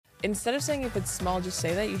instead of saying if it's small, just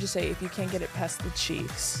say that. You just say if you can't get it past the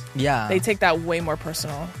cheeks. Yeah. They take that way more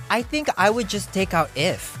personal. I think I would just take out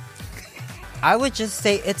if. I would just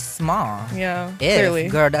say it's small. Yeah, if, clearly.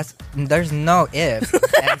 Girl, there's no ifs,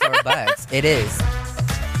 ands, or buts. It is.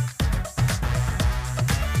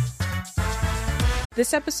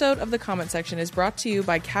 This episode of the comment section is brought to you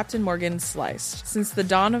by Captain Morgan Sliced. Since the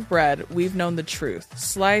dawn of bread, we've known the truth.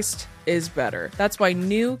 Sliced is better. That's why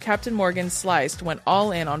new Captain Morgan Sliced went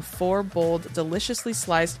all in on 4 bold, deliciously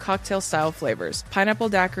sliced cocktail-style flavors. Pineapple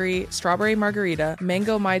daiquiri, strawberry margarita,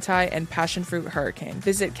 mango mai tai, and passion fruit hurricane.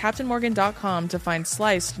 Visit CaptainMorgan.com to find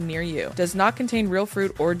Sliced near you. Does not contain real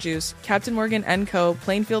fruit or juice. Captain Morgan & Co.,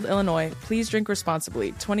 Plainfield, Illinois. Please drink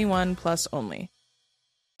responsibly. 21 plus only.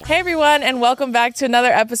 Hey everyone, and welcome back to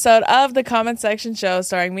another episode of the Comment Section Show,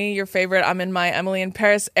 starring me, your favorite. I'm in my Emily in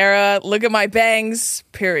Paris era. Look at my bangs,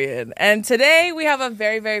 period. And today we have a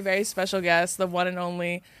very, very, very special guest, the one and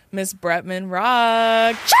only Miss Bretman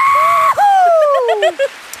Rock.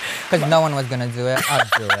 Because no one was going to do it. I'll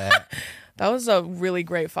do it. That was a really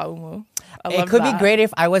great faumu. It could be great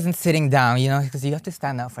if I wasn't sitting down, because you have to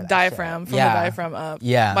stand up for that diaphragm, shit. from the diaphragm up.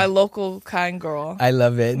 Yeah. My local kind girl. I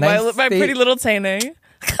love it. My pretty little Tane.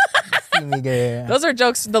 Those are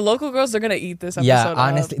jokes. The local girls are gonna eat this episode. Yeah,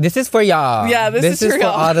 honestly, this is for y'all. Yeah, this is for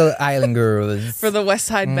y'all. all the island girls. For the West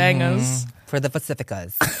Side bangers. For the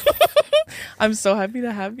Pacificas. I'm so happy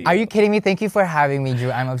to have you. Are you kidding me? Thank you for having me,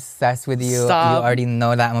 Drew. I'm obsessed with you. Stop. You already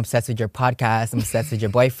know that. I'm obsessed with your podcast. I'm obsessed with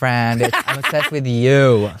your boyfriend. I'm obsessed with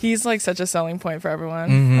you. He's like such a selling point for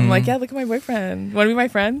everyone. I'm like, yeah, look at my boyfriend. Want to be my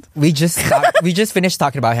friend? We just finished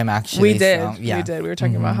talking about him actually. We did. So, yeah. We did. We were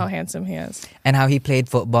talking about how handsome he is. And how he played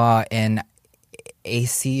football in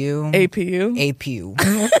APU.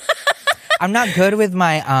 I'm not good with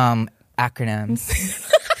my acronyms.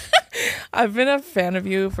 I've been a fan of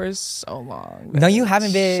you for so long. No, you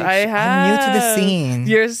haven't been. I have. I'm new to the scene.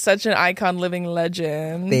 You're such an icon, living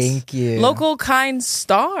legend. Thank you. Local kind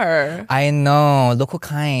star. I know. Local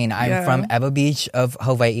kind. I'm from Ewa Beach of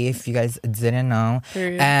Hawaii, if you guys didn't know.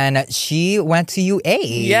 Period. And she went to UH.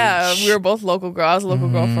 Yeah, we were both local girls. I was a local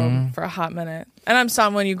girl for a hot minute. And I'm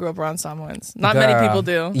Samoan. You grew up around Samoans. Not many people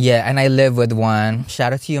do. Yeah, and I live with one.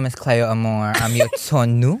 Shout out to you, Miss Cleo Amor. I'm your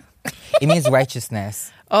tonu. It means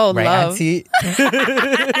righteousness. Oh, right, love. Auntie?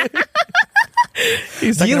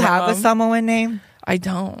 Do you have a Samoan name? I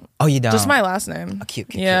don't. Oh, you don't? Just my last name. Oh,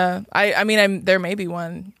 cute. Yeah. I mean, there may be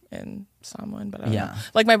one in Samoan, but I don't know.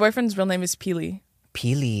 Like, my boyfriend's real name is Pili.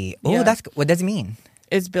 Pili. Oh, what does it mean?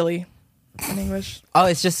 It's Billy in English. Oh,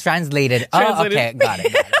 it's just translated. Oh, okay. Got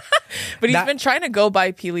it. But he's been trying to go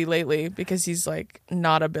by Pili lately because he's like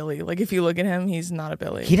not a Billy. Like if you look at him, he's not a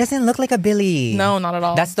Billy. He doesn't look like a Billy. No, not at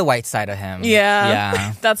all. That's the white side of him.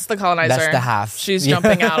 Yeah. That's the colonizer. That's the half. She's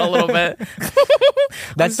jumping out a little bit.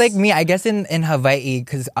 That's like me, I guess, in Hawaii,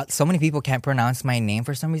 because so many people can't pronounce my name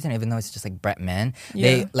for some reason, even though it's just like Bretman. Yeah.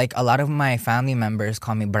 They like a lot of my family members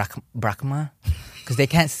call me Brakma. Because they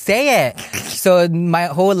can't say it. So my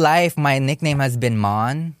whole life, my nickname has been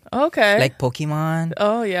Mon. Okay. Like Pokemon.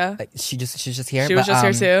 Oh, yeah. Like she's just here. She was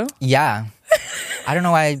just here too? Yeah. I don't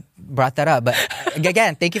know why I brought that up. But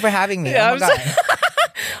again, thank you for having me. Yeah, oh my God.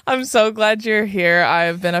 I'm so glad you're here.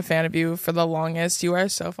 I've been a fan of you for the longest. You are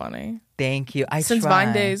so funny. Thank you. Since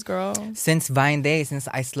Vine days, girl. Since Vine days, since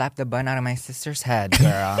I slapped the bun out of my sister's head,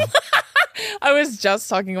 girl. I was just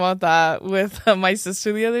talking about that with my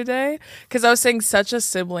sister the other day because I was saying such a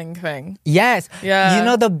sibling thing. Yes. Yeah. You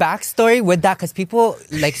know the backstory with that? Because people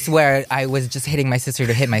like swear I was just hitting my sister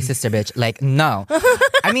to hit my sister, bitch. Like, no.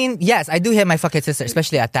 I mean, yes, I do hit my fucking sister,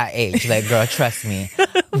 especially at that age. Like, girl, trust me.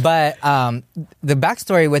 But the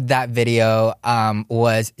backstory with that video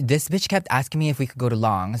was this bitch kept asking me if we could go to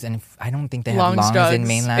Long's. And I don't think they have Long's in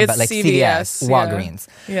mainland, but like CVS, Walgreens.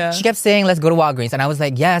 Yeah. She kept saying, let's go to Walgreens. And I was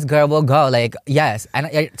like, yes, girl, we'll go. Like, yes. And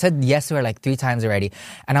I said yes to her like 3 times already.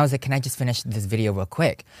 And I was like, can I just finish this video real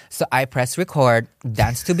quick? So I pressed record,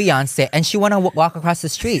 danced to Beyonce, and she wanted to walk across the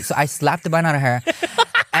street. So I slapped the bun out of her.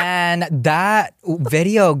 And that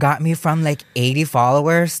video got me from like 80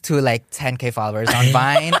 followers to like 10K followers on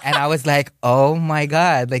Vine. And I was like, oh my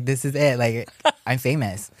God, like this is it. Like I'm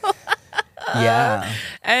famous. Yeah.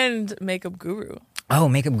 And makeup guru. Oh,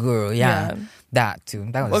 makeup guru. Yeah. That too.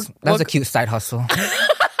 That was a cute side hustle.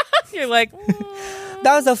 You're like...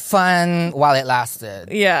 That was a fun while it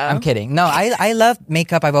lasted. Yeah. I'm kidding. No, I love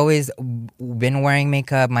makeup. I've always been wearing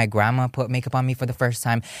makeup. My grandma put makeup on me for the first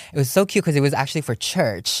time. It was so cute because it was actually for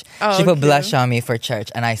church. Oh, she put cute. blush on me for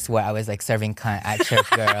church. And I swear I was like serving cunt at church,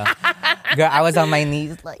 girl. Girl, I was on my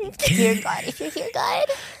knees like, dear God, if you're here, God.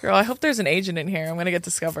 Girl, I hope there's an agent in here. I'm going to get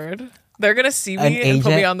discovered. They're going to see An me and put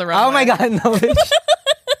me agent? on the runway. Oh my God, no, bitch.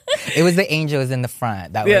 It was the angels in the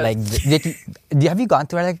front that were like. Have you gone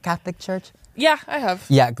to a Catholic church? Yeah, I have.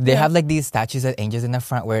 Yeah, they have like these statues of angels in the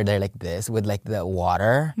front where they're like this with like the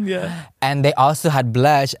water. Yeah. And they also had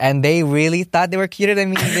blush, and they really thought they were cuter than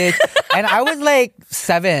me, bitch. And I was like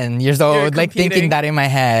 7 years old, like thinking that in my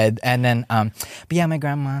head. And then, but yeah, my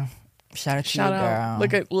grandma. Shout out to you, girl.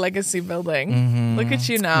 Look at legacy building. Look at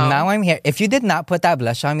you now. Now I'm here. If you did not put that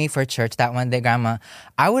blush on me for church that one day, grandma,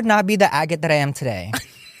 I would not be the agate that I am today.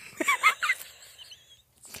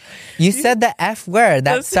 You said the F word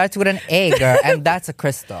that starts with an A, girl, and that's a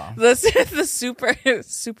crystal. The superstar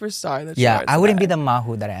that you are I wouldn't today. be the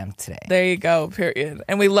Mahu that I am today. There you go, period.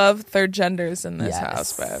 And we love third genders in this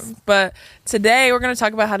house, babe. But today we're going to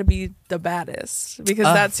talk about how to be the baddest, because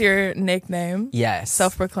that's your nickname. Yes.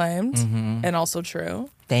 Self-proclaimed and also true.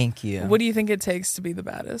 Thank you. What do you think it takes to be the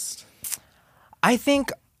baddest? I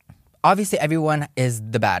think obviously everyone is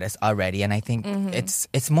the baddest already, and I think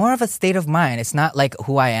it's more of a state of mind. It's not like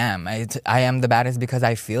who I am. I am the baddest because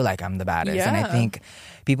I feel like I'm the baddest. And I think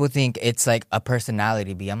people think it's like a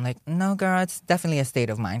personality be. I'm like, no, girl, it's definitely a state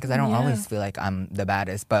of mind, because I don't always feel like I'm the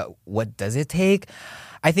baddest. But what does it take?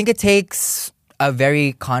 I think it takes a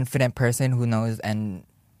very confident person who knows and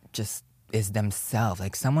just is themselves.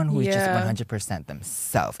 Like someone who is just 100%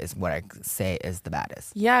 themselves is what I say is the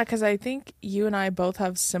baddest. Yeah, because I think you and I both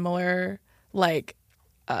have similar like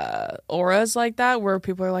auras like that, where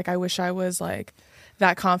people are like, I wish I was like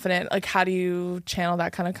that confident. Like, how do you channel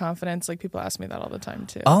that kind of confidence? Like, people ask me that all the time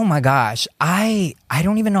too. Oh my gosh, I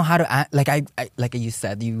don't even know how to like like you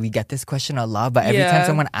said, we get this question a lot, but every time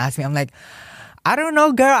someone asks me, I'm like, I don't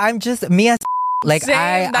know, girl. I'm just me as like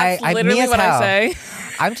Same, that's I'm literally me as what hell. I say.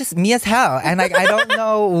 I'm just me as hell, and like I don't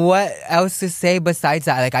know what else to say besides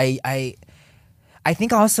that. Like I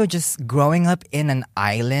think also just growing up in an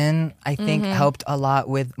island, I think helped a lot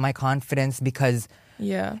with my confidence, because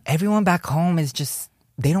everyone back home is just,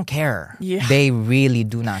 they don't care. Yeah. They really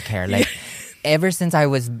do not care. Like ever since I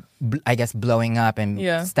was, I guess, blowing up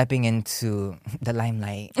and stepping into the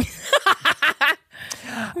limelight.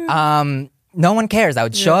 No one cares. I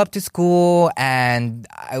would show up to school, and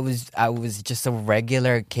I was just a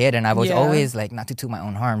regular kid, and I was always like, not to toot my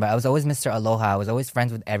own horn, but I was always Mr. Aloha. I was always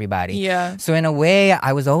friends with everybody. Yeah. So in a way,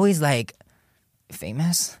 I was always like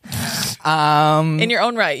famous. In your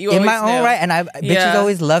own right. You always in my knew. own right, and bitches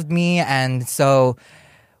always loved me, and so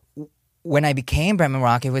when I became Bretman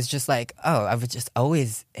Rock, it was just like, oh, I was just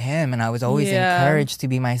always him, and I was always encouraged to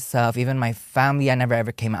be myself. Even my family, I never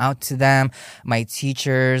ever came out to them. My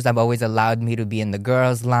teachers, I've always allowed me to be in the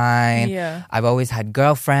girls' line. Yeah. I've always had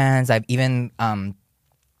girlfriends. I've even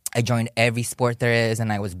I joined every sport there is,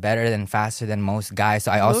 and I was better and faster than most guys.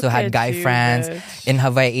 So I also had guy friends in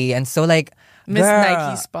Hawaii, and so like Miss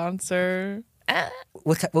Nike sponsor.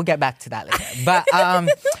 We'll get back to that later, but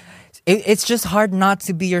it's just hard not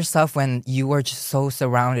to be yourself when you are just so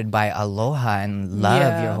surrounded by aloha and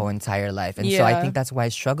love your whole entire life. And so I think that's why I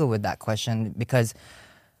struggle with that question, because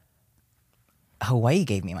Hawaii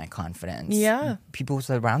gave me my confidence. Yeah. People who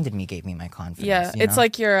surrounded me gave me my confidence. Yeah. It's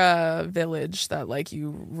like you're a village that like you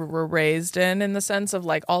were raised in the sense of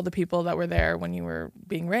like all the people that were there when you were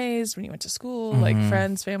being raised, when you went to school, like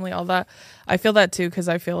friends, family, all that. I feel that too, because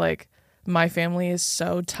I feel like my family is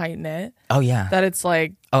so tight knit. Oh yeah, that it's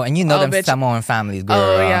like, oh, and you know them Samoan families, girl.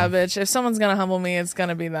 Oh yeah, bitch. If someone's gonna humble me, it's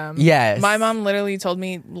gonna be them. Yes. My mom literally told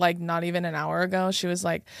me like not even an hour ago. She was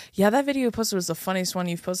like, "Yeah, that video you posted was the funniest one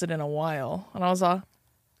you've posted in a while." And I was like,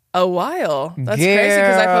 "A while? That's crazy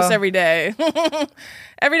because I post every day.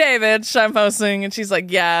 Every day, bitch. I'm posting." And she's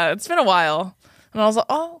like, "Yeah, it's been a while." And I was like,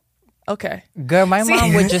 "Oh, okay." Girl, my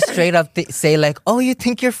mom would just straight up say like, "Oh, you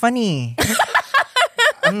think you're funny."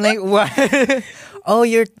 I'm like, what? Oh,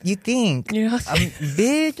 you think?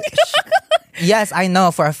 Bitch. Yes, I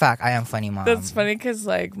know for a fact I am funny, mom. That's funny because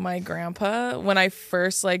like my grandpa, when I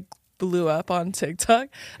first like blew up on TikTok,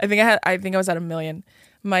 I think I was at 1 million.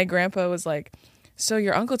 My grandpa was like, "So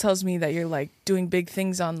your uncle tells me that you're like doing big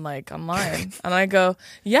things on like online." And I go,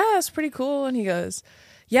 "Yeah, it's pretty cool." And he goes,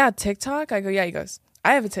 "Yeah, TikTok?" I go, "Yeah." He goes,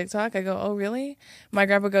 "I have a TikTok." I go, "Oh, really?" My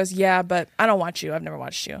grandpa goes, "Yeah, but I don't watch you. I've never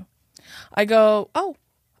watched you." I go, "Oh."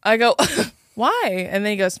 I go, "Why?" And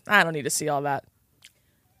then he goes, "I don't need to see all that."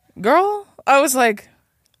 Girl, I was like,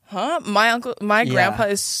 huh? My grandpa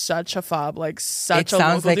is such a fob, like such a local dude. It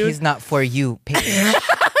sounds like he's not for you.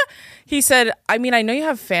 He said, "I mean, I know you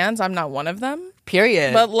have fans. I'm not one of them.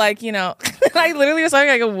 Period. But like, you know," I literally was like,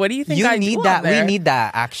 "I go, what do you think I need do that? on there?" We need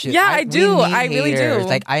that, actually. Yeah, I do. I really do.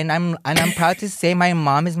 Like, I'm proud to say my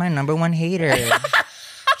mom is my number one hater.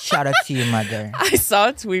 Shout out to you, mother. I saw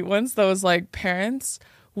a tweet once that was like, "Parents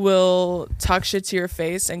will talk shit to your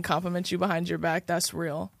face and compliment you behind your back. That's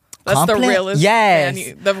real." That's the realest.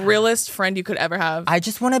 Yes. The realest friend you could ever have. I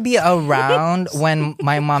just want to be around when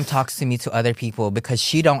my mom talks to me to other people because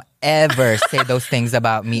she don't ever say those things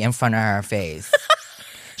about me in front of her face.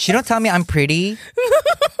 She don't tell me I'm pretty.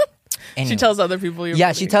 Anyway. She tells other people you're Yeah,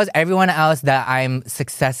 pretty. she tells everyone else that I'm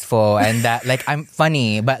successful and that like I'm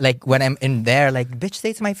funny. But like when I'm in there, like, bitch, say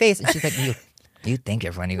it to my face. And she's like, you think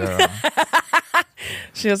you're funny, girl.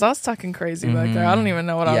 She goes, I was talking crazy back there. I don't even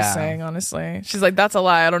know what I was saying, honestly. She's like, that's a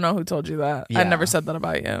lie. I don't know who told you that. I never said that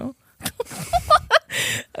about you.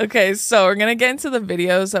 Okay, so we're going to get into the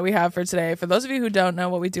videos that we have for today. For those of you who don't know,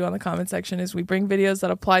 what we do on the comment section is we bring videos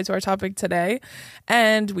that apply to our topic today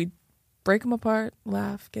and we break them apart,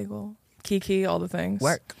 laugh, giggle, kiki, all the things.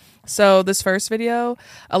 Work. So this first video,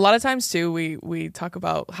 a lot of times too, we talk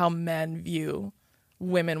about how men view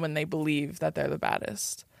women when they believe that they're the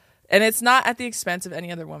baddest. And it's not at the expense of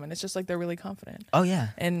any other woman. It's just like they're really confident. Oh,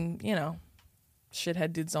 yeah. And, you know,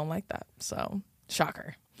 shithead dudes don't like that. So,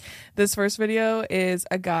 shocker. This first video is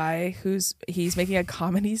a guy he's making a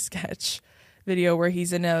comedy sketch video where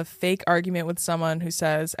he's in a fake argument with someone who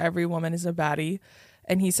says every woman is a baddie.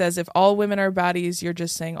 And he says, if all women are baddies, you're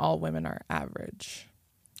just saying all women are average.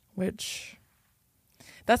 Which,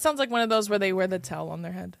 that sounds like one of those where they wear the towel on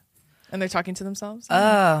their head. And they're talking to themselves.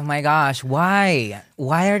 Oh my gosh, why?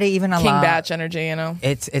 Why are they even allowed? King Batch energy, you know?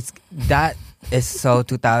 It's that is so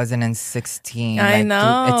 2016. I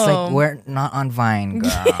know. It's like we're not on Vine,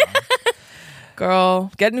 girl.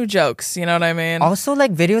 Girl, get new jokes, you know what I mean? Also,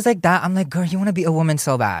 like videos like that, I'm like, girl, you want to be a woman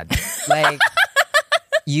so bad. Like,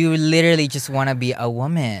 you literally just want to be a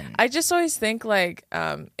woman. I just always think like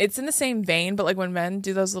it's in the same vein, but like when men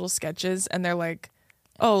do those little sketches and they're like,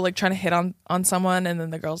 oh, like trying to hit on someone, and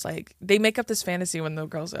then the girl's like, they make up this fantasy when the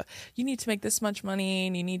girl's like, you need to make this much money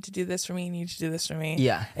and you need to do this for me, you need to do this for me.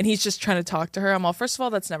 Yeah. And he's just trying to talk to her. I'm all, first of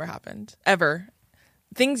all, that's never happened. Ever.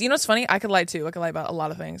 Things, you know what's funny? I could lie too. I could lie about a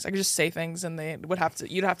lot of things. I could just say things and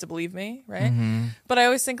you'd have to believe me, right? Mm-hmm. But I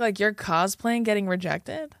always think like you're cosplaying getting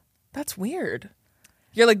rejected. That's weird.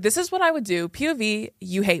 You're like, this is what I would do. POV,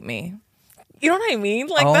 you hate me. You know what I mean?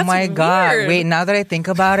 Like, oh that's my God. weird. Wait, now that I think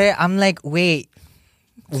about it, I'm like, wait.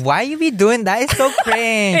 Why you be doing that? It's so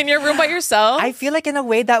cringe. In your room by yourself? I feel like in a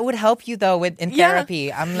way that would help you though in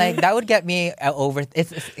therapy. I'm like, that would get me over.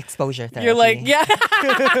 It's exposure therapy. You're like, yeah.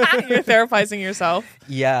 You're therapizing yourself.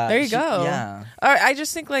 Yeah. There you go. Yeah. I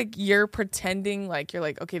just think like you're pretending like you're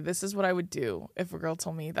like, okay, this is what I would do if a girl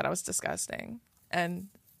told me that I was disgusting. And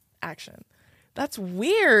action. That's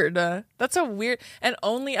weird. That's a weird. And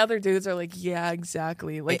only other dudes are like, yeah,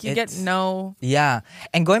 exactly. Like you get no. Yeah.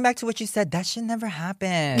 And going back to what you said, that should never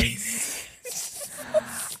happen.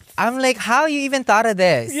 I'm like, how you even thought of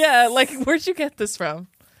this? Yeah. Like, where'd you get this from?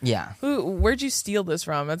 Yeah. Where'd you steal this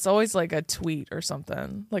from? It's always like a tweet or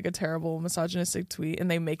something, like a terrible misogynistic tweet, and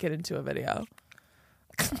they make it into a video.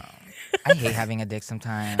 I hate having a dick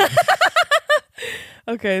sometimes.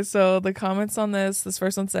 Okay, so the comments on this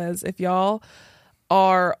first one says, if y'all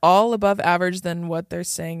are all above average, then what they're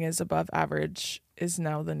saying is above average is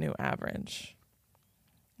now the new average.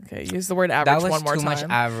 Okay, use the word average one more time. That was too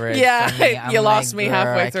much average. Yeah, you lost me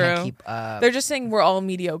halfway I through. can't keep up. They're just saying we're all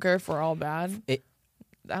mediocre if we're all bad. I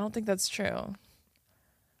don't think that's true.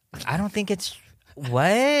 I don't think it's...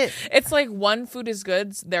 What? It's like one food is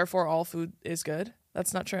good, therefore all food is good.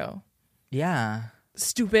 That's not true. Yeah.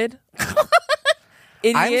 Stupid.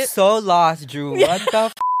 Idiot. I'm so lost, Drew. What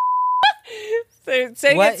the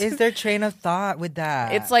What is their train of thought with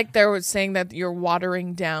that? It's like they're saying that you're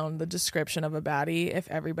watering down the description of a baddie if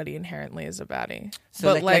everybody inherently is a baddie.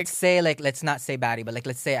 So but let's say, let's not say baddie, but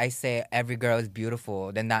let's say I say every girl is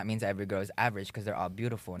beautiful, then that means every girl is average because they're all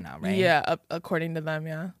beautiful now, right? Yeah, according to them,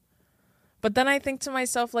 yeah. But then I think to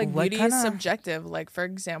myself, like, beauty is subjective. Like, for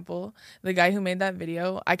example, the guy who made that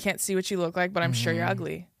video, I can't see what you look like, but I'm sure you're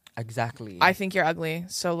ugly. Exactly. I think you're ugly.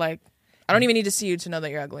 So, like, I don't even need to see you to know that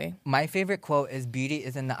you're ugly. My favorite quote is, beauty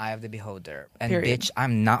is in the eye of the beholder. And period. Bitch,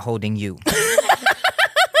 I'm not holding you.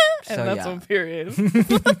 And that's one period.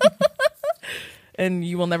 And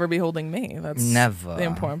you will never be holding me. That's never the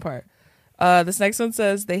important part. This next one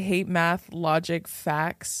says, they hate math, logic,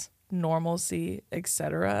 facts, normalcy,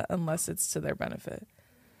 etc., unless it's to their benefit.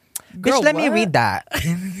 Girl, bitch, let me read that.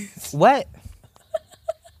 What?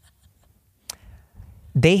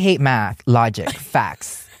 They hate math, logic,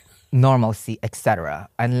 facts, normalcy, etc.,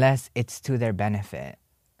 unless it's to their benefit.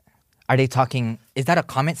 Are they talking... Is that a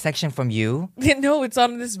comment section from you? No, it's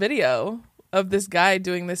on this video of this guy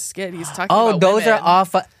doing this skit. He's talking about those women. Are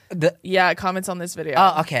off... Yeah, comments on this video.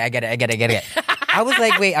 Oh, okay. I get it. I was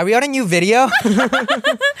like, wait, are we on a new video?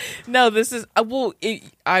 No, this is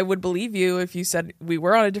I would believe you if you said we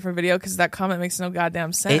were on a different video because that comment makes no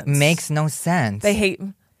goddamn sense. It makes no sense.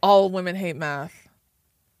 All women hate math.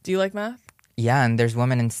 Do you like math? Yeah, and there's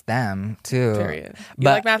women in STEM too. Period. You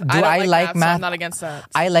But like math? do I like math? So I'm not against that.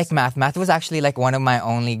 I like math. Math was actually like one of my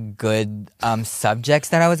only good subjects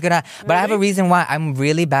that I was good at. But I have a reason why. I'm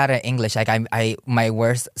really bad at English. Like my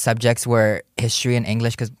worst subjects were history and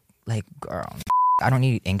English because like girl, I don't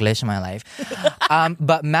need English in my life.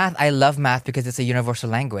 But math, I love math because it's a universal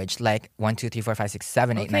language. Like 1, 2, 3, 4, 5, 6,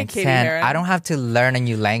 7, 8, 9, 10. Heron. I don't have to learn a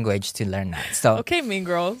new language to learn that. So okay, Mean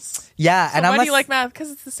Girls. yeah, So and why do you like math?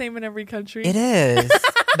 Because it's the same in every country. It is.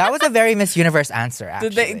 That was a very Miss Universe answer.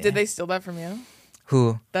 Actually, Did they steal that from you?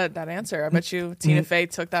 Who? That answer. I bet you Tina Fey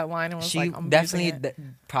took that line and was She like, I'm definitely using it.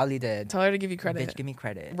 probably did. Tell her to give you credit. Bitch, give me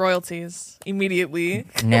credit. Royalties immediately.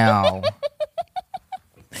 No.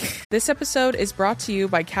 This episode is brought to you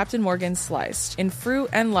by Captain Morgan Sliced. In fruit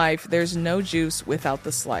and life, there's no juice without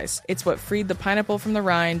the slice. It's what freed the pineapple from the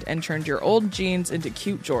rind and turned your old jeans into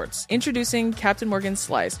cute jorts. Introducing Captain Morgan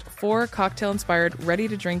Sliced, 4 cocktail-inspired,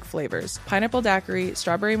 ready-to-drink flavors. Pineapple daiquiri,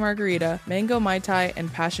 strawberry margarita, mango mai tai, and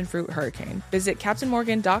passion fruit hurricane. Visit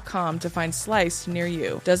CaptainMorgan.com to find Sliced near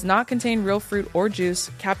you. Does not contain real fruit or juice.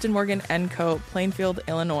 Captain Morgan & Co., Plainfield,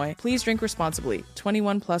 Illinois. Please drink responsibly.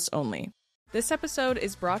 21 plus only. This episode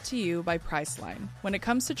is brought to you by Priceline. When it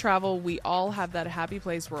comes to travel, we all have that happy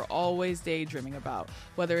place we're always daydreaming about.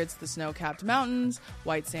 Whether it's the snow-capped mountains,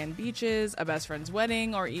 white sand beaches, a best friend's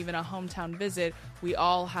wedding, or even a hometown visit, we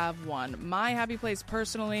all have one. My happy place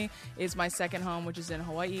personally is my second home, which is in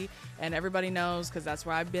Hawaii. And everybody knows because that's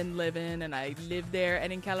where I've been living and I live there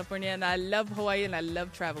and in California and I love Hawaii and I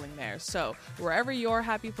love traveling there. So wherever your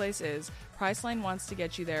happy place is, Priceline wants to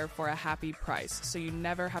get you there for a happy price, so you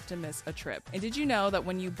never have to miss a trip. And did you know that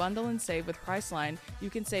when you bundle and save with Priceline, you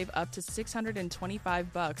can save up to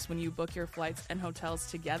 $625 when you book your flights and hotels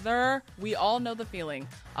together? We all know the feeling.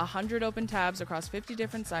 100 open tabs across 50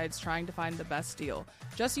 different sites trying to find the best deal.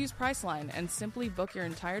 Just use Priceline and simply book your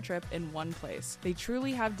entire trip in one place. They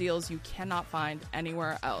truly have deals you cannot find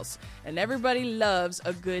anywhere else. And everybody loves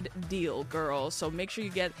a good deal, girl. So make sure you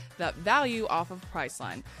get that value off of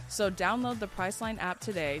Priceline. So download the Priceline app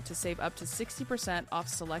today to save up to 60% off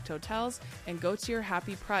select hotels and go to your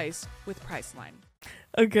happy price with Priceline.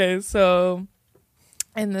 Okay, so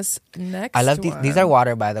in this next I love one, these are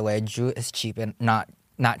water, by the way. Drew is cheap and not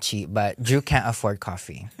cheap, but Drew can't afford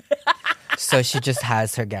coffee. So she just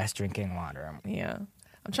has her gas drinking water. Yeah.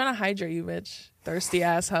 I'm trying to hydrate you, bitch. Thirsty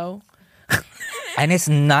asshole. And it's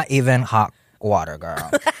not even hot water, girl.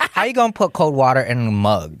 How you gonna put cold water in a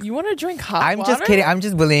mug? You want to drink hot water? I'm just kidding. I'm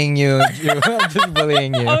just bullying you. I'm just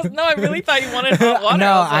bullying you. No, I really thought you wanted hot water.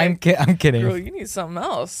 No, I'm kidding. Girl, you need something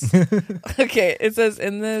else. Okay, it says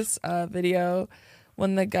in this video,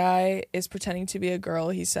 when the guy is pretending to be a girl,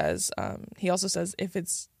 he says, he also says, if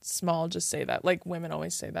it's small, just say that. Like, women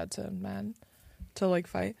always say that to men to, like,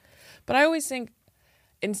 fight. But I always think,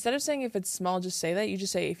 instead of saying if it's small, just say that, you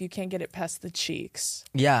just say if you can't get it past the cheeks.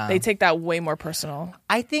 Yeah. They take that way more personal.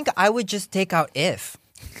 I think I would just take out if.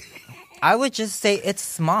 I would just say it's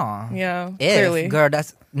small. Yeah, if, clearly. Girl,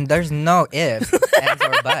 there's no ifs, ands,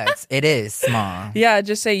 or buts. It is small. Yeah,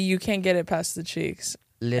 just say you can't get it past the cheeks.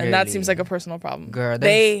 Literally. And that seems like a personal problem. Girl,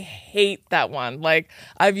 they hate that one. Like,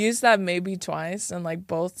 I've used that maybe twice, and like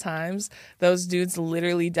both times, those dudes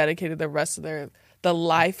literally dedicated the rest of the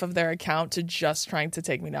life of their account to just trying to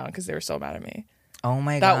take me down because they were so mad at me. Oh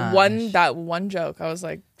my god. That one joke, I was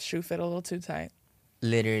like, shoe fit a little too tight.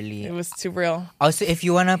 Literally. It was too real. Also, if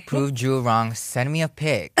you want to prove Drew wrong, send me a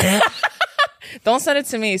pic. Don't send it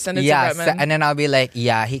to me. Send it to Bretman. And then I'll be like,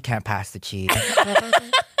 yeah, he can't pass the cheese.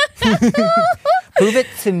 Prove it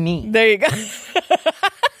to me. There you go.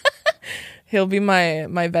 He'll be my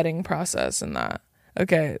vetting process in that.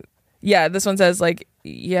 Okay. Yeah, this one says like,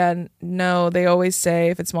 yeah, no, they always say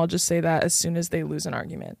if it's small, just say that as soon as they lose an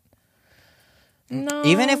argument. No.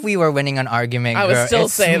 Even if we were winning an argument, I would girl, still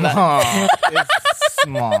it's say small. that. It's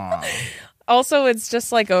small. Also, it's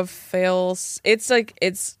just like a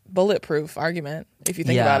it's bulletproof argument if you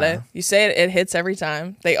think about it. You say it hits every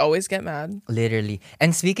time. They always get mad. Literally.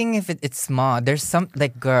 And speaking if it's small, there's some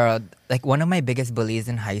like girl, like one of my biggest bullies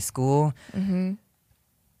in high school. Mm-hmm.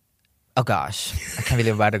 Oh gosh, I can't believe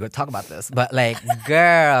we're about to go talk about this. But like,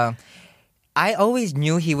 girl, I always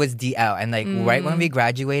knew he was DL. And like right when we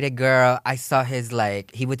graduated, girl, I saw his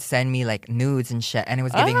like, he would send me like nudes and shit. And it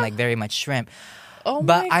was giving like very much shrimp. Oh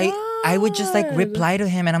but my God. I would just like reply to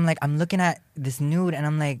him and I'm like, I'm looking at this nude and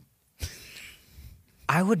I'm like,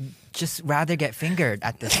 I would just rather get fingered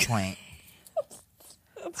at this point.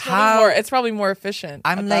 It's probably more efficient.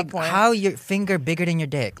 I'm at like, that point. how your finger bigger than your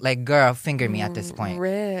dick? Like, girl, finger me at this point.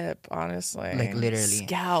 Rip, honestly. Like, literally.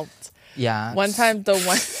 Scalped. Yeah. One time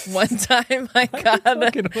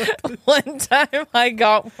I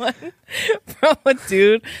got one from a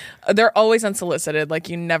dude. They're always unsolicited. Like,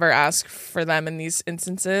 you never ask for them in these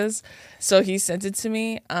instances. So he sent it to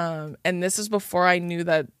me. And this is before I knew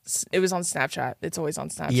that it was on Snapchat. It's always on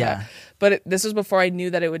Snapchat. Yeah. But this was before I knew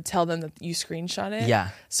that it would tell them that you screenshot it. Yeah.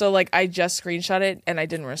 So like I just screenshot it and I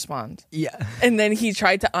didn't respond. Yeah. And then he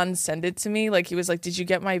tried to unsend it to me. Like he was like, "Did you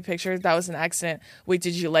get my picture? That was an accident. Wait,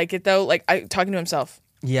 did you like it though?" Like talking to himself.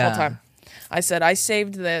 Yeah. The whole time. I said, "I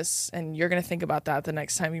saved this, and you're gonna think about that the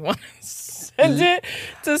next time you want to send it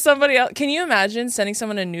to somebody else." Can you imagine sending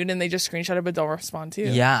someone a nude and they just screenshot it but don't respond to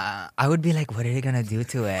you? Yeah. I would be like, what are they gonna do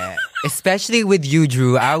to it? Especially with you,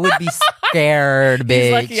 Drew. I would be scared, bitch.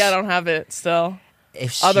 He's lucky I don't have it still.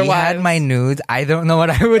 If she had my nudes, I don't know what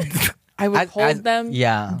I would do. I would hold them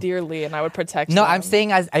yeah. dearly and I would protect No, them. I'm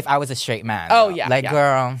saying as if I was a straight man. Oh, though. yeah. Like, yeah.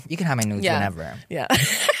 girl, you can have my nudes whenever. Yeah.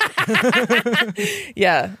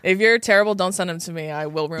 Yeah. If you're terrible, don't send them to me. I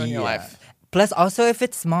will ruin your life. Plus, also, if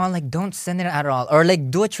it's small, like, don't send it at all. Or,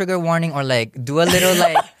 like, do a trigger warning or, like, do a little,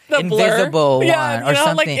 like, invisible one or know,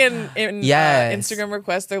 something. Like in Instagram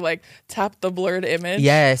requests, they're like, tap the blurred image.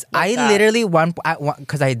 Yes. Like I literally,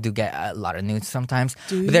 because I do get a lot of nudes sometimes.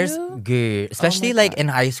 Do but there's you? good. Especially, like, in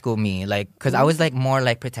high school, me. Like, because I was, like, more,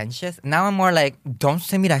 like, pretentious. Now I'm more, like, don't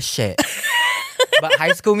send me that shit. But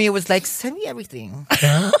high school me was like, send me everything.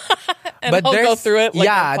 And but I'll go through it.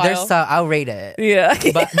 Like there's some, I'll rate it. Yeah.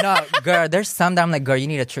 But no, girl, there's some that I'm like, girl, you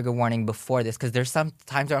need a trigger warning before this. Because there's some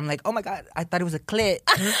times where I'm like, oh my God, I thought it was a clit.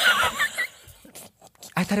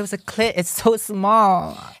 I thought it was a clit. It's so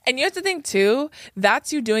small. And you have to think too,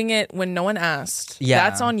 that's you doing it when no one asked. Yeah.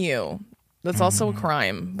 That's on you. That's also a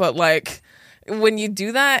crime. But like, when you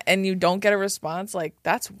do that and you don't get a response, like,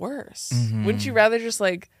 that's worse. Wouldn't you rather just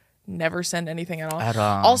like never send anything at all?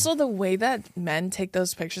 Also, the way that men take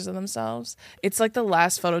those pictures of themselves, it's like the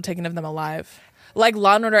last photo taken of them alive. Like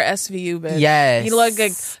Law and Order SVU, bitch. Yes. You look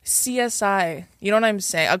like CSI. You know what I'm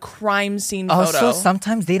saying? A crime scene photo. Also,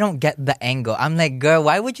 sometimes they don't get the angle. I'm like, girl,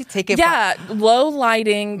 why would you take it? Yeah, low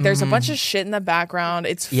lighting. There's a bunch of shit in the background.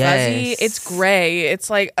 It's fuzzy. Yes. It's gray. It's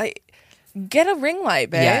like... get a ring light,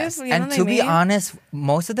 babe. Yes. You know and what to I mean? be honest,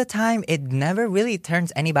 most of the time, it never really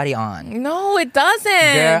turns anybody on. No, it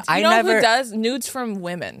doesn't. Girl, you know who does? Nudes from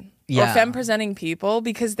women. Yeah. Or femme-presenting people,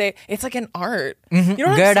 because it's like an art. You know what I'm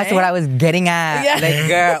Girl, saying? that's what I was getting at. Yeah. Like,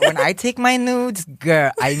 girl, when I take my nudes,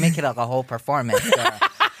 girl, I make it like a whole performance, girl.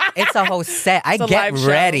 It's a whole set. I get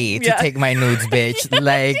ready to take my nudes, bitch.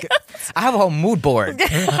 Like, I have a whole mood board.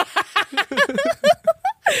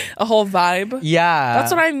 A whole vibe. Yeah.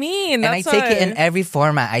 That's what I mean. And I take it in every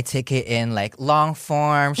format. I take it in like long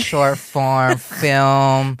form, short form,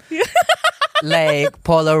 film, like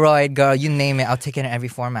Polaroid, girl, you name it. I'll take it in every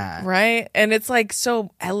format. Right? And it's like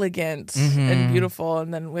so elegant and beautiful.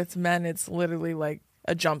 And then with men, it's literally like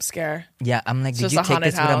a jump scare. Yeah, I'm like, It's did just you a take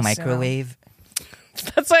this haunted with a house, microwave?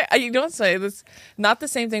 That's like, you don't say this. Not the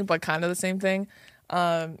same thing, but kind of the same thing.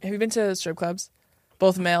 Have you been to strip clubs?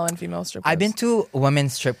 Both male and female strip clubs. I've been to a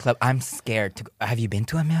women's strip club. I'm scared to go. Have you been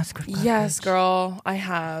to a male strip club? Yes, girl, I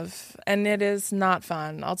have. And it is not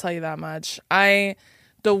fun. I'll tell you that much.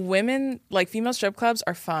 The women, like female strip clubs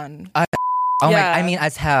are fun. Oh my, I mean,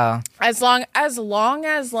 as hell. As long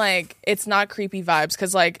as like it's not creepy vibes,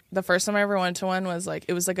 because like the first time I ever went to one was like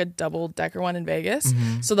it was like a double-decker one in Vegas.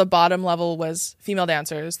 So the bottom level was female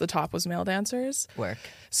dancers, the top was male dancers. Work.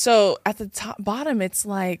 So at the bottom, it's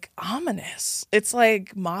like ominous. It's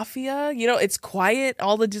like mafia. You know, it's quiet.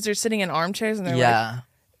 All the dudes are sitting in armchairs and they're like,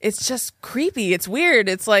 it's just creepy. It's weird.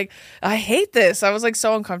 It's like, I hate this. I was like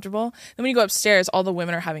so uncomfortable. Then when you go upstairs, all the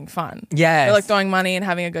women are having fun. Yes. They're like throwing money and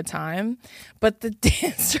having a good time. But the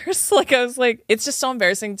dancers, like I was like, it's just so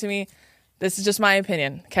embarrassing to me. This is just my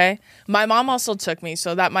opinion, okay? My mom also took me,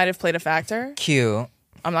 so that might have played a factor. Cute.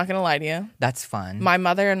 I'm not going to lie to you. That's fun. My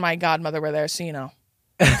mother and my godmother were there, so you know.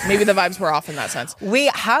 Maybe the vibes were off in that sense.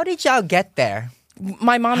 Wait, how did y'all get there?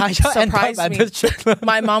 My mom surprised me.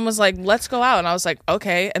 My mom was like, let's go out. And I was like,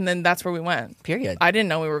 okay. And then that's where we went. Period. I didn't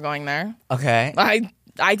know we were going there. Okay.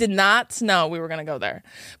 I did not know we were going to go there.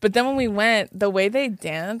 But then when we went, the way they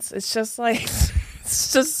dance, it's just like,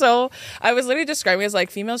 it's just so, I was literally describing it as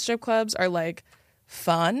like female strip clubs are like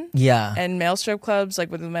fun. Yeah. And male strip clubs,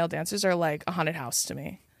 like with the male dancers, are like a haunted house to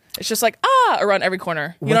me. It's just like, around every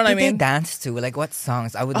corner. You know what I mean? What did they dance to? Like what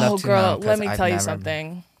songs? I would love to know. Oh, girl, let me tell you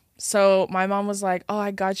something. So my mom was like, "Oh,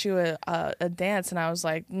 I got you a dance," and I was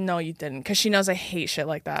like, "No, you didn't," because she knows I hate shit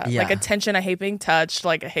like that, Yeah. like attention. I hate being touched.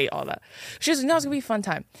 Like I hate all that. She was like, "No, it's gonna be a fun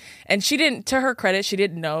time," and she didn't. To her credit, she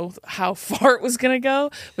didn't know how far it was gonna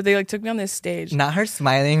go, but they like took me on this stage. Not her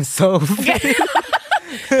smiling so funny.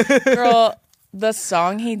 Girl, the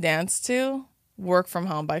song he danced to, "Work From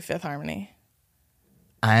Home" by Fifth Harmony.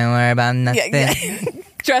 I don't worry about nothing.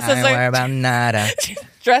 Dressed I as don't worry like about nada.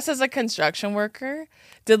 dressed as a construction worker,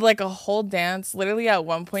 did like a whole dance. Literally at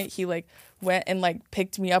one point he like went and like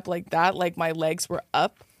picked me up like that, like my legs were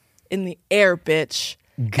up in the air, bitch.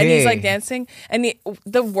 And he's like dancing. And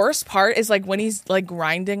the worst part is like when he's like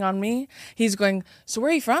grinding on me, he's going, "So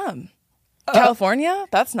where are you from? California?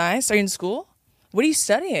 That's nice. Are you in school? What are you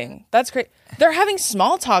studying? That's great." They're having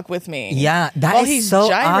small talk with me. Yeah, that while is he's so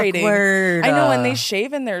gyrating. awkward. I know, and they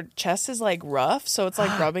shave and their chest is like rough, so it's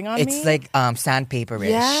like rubbing on me. It's like sandpaper-ish.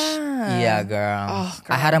 Yeah. Yeah, girl. Oh,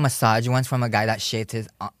 girl. I had a massage once from a guy that shaved his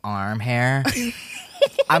arm hair.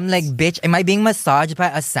 I'm like, bitch, am I being massaged by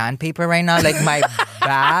a sandpaper right now? Like my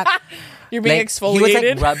back. You're being like, exfoliated. He was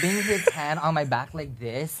like rubbing his hand on my back like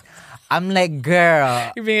this. I'm like,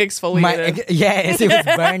 girl. You're being exfoliated. Yes, it was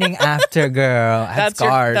burning after, girl. I had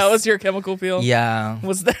scars. That was your chemical peel? Yeah.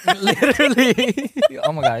 Was that? Literally.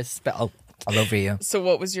 Oh my God, I spelled all over you. So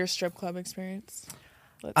what was your strip club experience?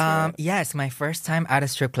 Let's hear it. Yes, my first time at a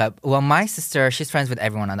strip club. Well, my sister, she's friends with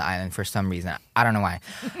everyone on the island for some reason. I don't know why.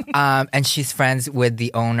 And she's friends with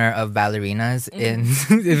the owner of Ballerinas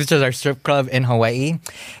which is our strip club in Hawaii.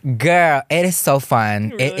 Girl, it is so fun.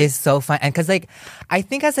 Really? It is so fun. And because like, I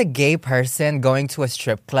think as a gay person going to a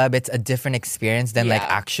strip club, it's a different experience than like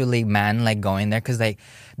actually man like going there. Because like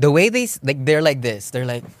the way they're like this. They're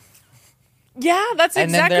like, yeah, that's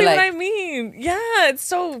and then exactly they're what like- I mean. Yeah, it's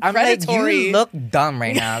so I'm predatory. like, you look dumb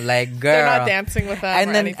right now. Like, girl. They're not dancing with them and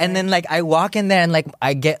or then anything. and then like I walk in there and like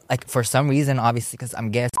I get like for some reason obviously because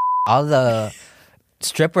I'm gay as all the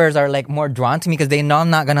strippers are like more drawn to me because they know I'm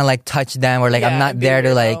not gonna like touch them or like I'm Yeah, not be there to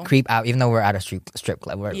weirdo. like creep out even though we're at a strip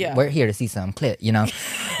club. We're Yeah. here to see some clit, you know.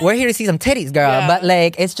 We're here to see some titties, girl. Yeah. But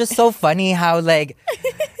like it's just so funny how like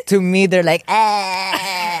to me they're like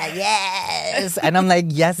yes and I'm like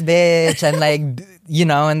yes bitch and like you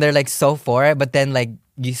know and they're like so for it but then like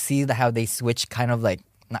you see how they switch kind of like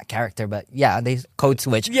not character but yeah they code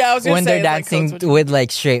switch Yeah, I was gonna when say, they're like, code dancing switching. with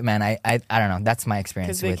like straight men. I don't know, that's my experience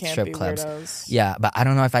Because they with can't strip be clubs. weirdos. Yeah, but I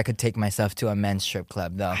don't know if I could take myself to a men's strip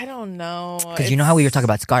club though I don't know. because you know how we were talking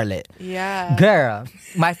about Scarlett. Yeah. Girl,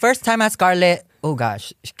 my first time at Scarlett, oh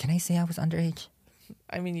gosh, can I say I was underage?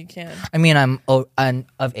 I mean, you can. I mean, I'm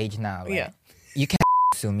of age now. Like, Yeah. You can't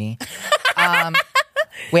sue me.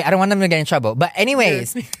 Wait, I don't want them to get in trouble. But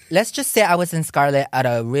anyways, let's just say I was in Scarlet at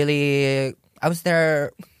a really... I was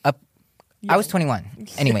there... I was 21.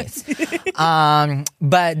 Anyways.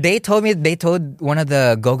 But they told one of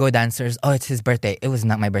the go-go dancers, oh, it's his birthday. It was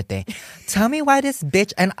not my birthday. Tell me why this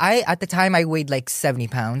bitch... And at the time, I weighed like 70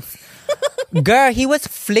 pounds. Girl, he was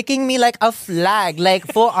flicking me like a flag, like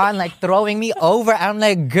full on, like throwing me over. I'm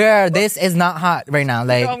like, girl, this is not hot right now.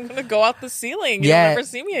 Like, I'm gonna go out the ceiling. Yeah. You'll never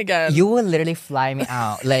see me again. you will literally fly me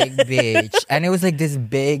out, like, bitch. And it was like this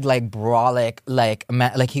big, like, brolic, like,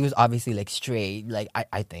 man, like he was obviously like straight, like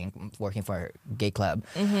I think working for a gay club,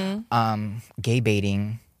 gay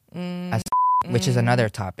baiting, which is another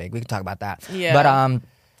topic. We could talk about that. Yeah. But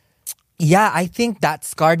yeah, I think that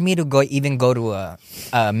scarred me to go to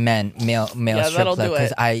a male Yeah, strip that'll club do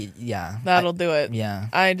it. because That'll do it. Yeah.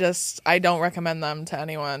 I don't recommend them to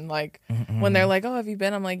anyone. Like when they're like, "Oh, have you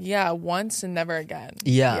been?" I'm like, "Yeah, once and never again."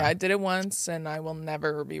 Yeah. I did it once and I will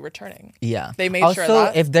never be returning. Yeah. They made also, sure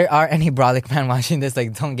that. if there are any brolic men watching this,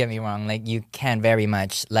 like, don't get me wrong, like, you can very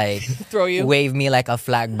much, like, Throw you. wave me like a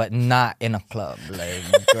flag, but not in a club. Like,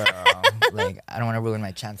 girl, like, I don't want to ruin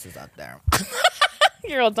my chances out there.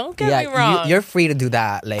 Girl, don't get me Yeah, wrong. you're free to do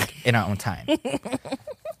that, like, in our own time.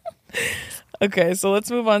 Okay, so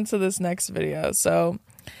let's move on to this next video. So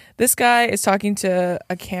this guy is talking to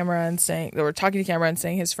a camera and saying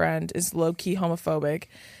his friend is low-key homophobic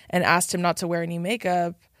and asked him not to wear any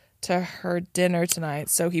makeup to her dinner tonight.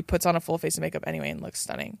 So he puts on a full face of makeup anyway and looks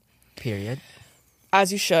stunning. Period.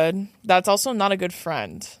 As you should. That's also not a good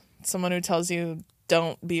friend. Someone who tells you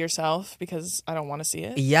don't be yourself because I don't want to see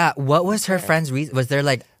it. Yeah, what was her friend's reason? Was there,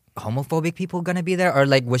 like, homophobic people gonna be there? Or,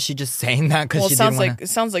 like, was she just saying that because Well, she it didn't sounds want like it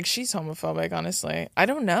sounds like she's homophobic, honestly. I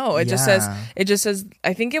don't know. It just says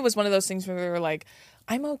I think it was one of those things where they were like,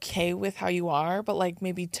 I'm okay with how you are, but like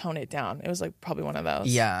maybe tone it down. It was like probably one of those.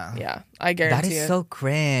 Yeah. Yeah. I guarantee That is it. so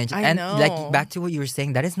cringe. I and know. like back to what you were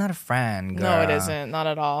saying, that is not a friend, girl. No, it isn't. Not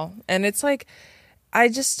at all. And it's like I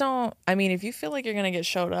just don't. I mean, if you feel like you're gonna get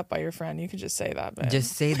showed up by your friend, you could just say that. Babe.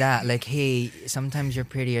 Just say that, like, hey, sometimes you're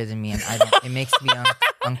prettier than me, and it makes me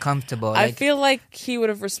uncomfortable. I Like, feel like he would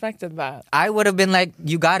have respected that. I would have been like,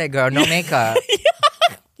 you got it, girl, no makeup.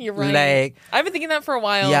 You're right. Like, I've been thinking that for a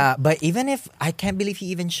while. yeah, but even if I can't believe he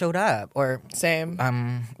even showed up, or Same.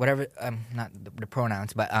 whatever, not the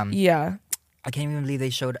pronouns, but Yeah. I can't even believe they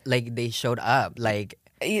showed up. Like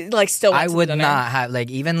still. I went to would dinner. not have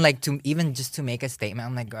even just to make a statement.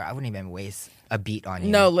 I'm like, girl, I wouldn't even waste a beat on you.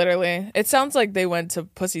 No, literally. It sounds like they went to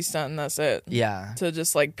Pussy Stunt and that's it. Yeah. To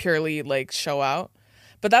just like purely like show out.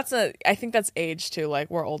 But I think that's age too.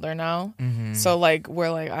 Like we're older now. Mm-hmm. So like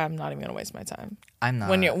we're like, I'm not even gonna waste my time. I'm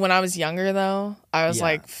not. When I was younger though, I was Yeah.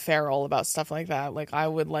 like feral about stuff like that. Like I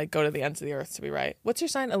would like go to the ends of the earth to be right. What's your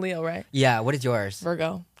sign? A Leo, right? Yeah, what is yours?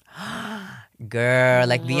 Virgo. Girl,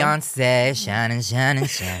 like Beyonce, shining,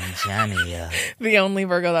 yeah. The only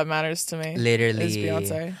Virgo that matters to me. Literally. Is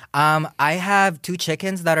Beyonce. I have 2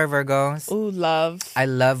 chickens that are Virgos. Ooh, love. I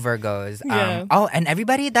love Virgos. Yeah. Oh, and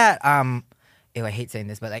everybody that ew, I hate saying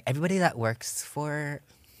this, but like everybody that works for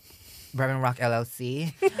Bretman Rock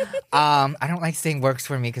LLC. I don't like saying works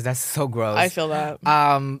for me because that's so gross. I feel that.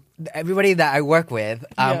 Everybody that I work with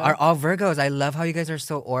Yeah. are all Virgos. I love how you guys are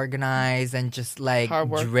so organized and just like Hard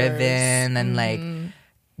workers. driven and like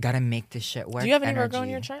gotta make this shit work. Do you have any energy. Virgo in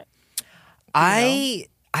your chart? I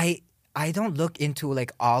don't look into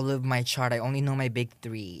like all of my chart. I only know my big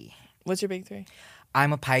 3. What's your big 3?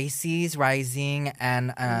 I'm a Pisces rising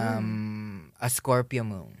and a Scorpio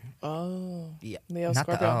moon. Oh. Yeah. Leo, Not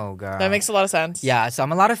Scorpio. girl. That makes a lot of sense. Yeah, so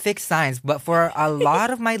I'm a lot of fixed signs, but for a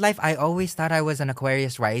lot of my life, I always thought I was an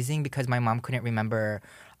Aquarius rising because my mom couldn't remember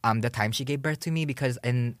the time she gave birth to me because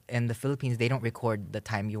in the Philippines, they don't record the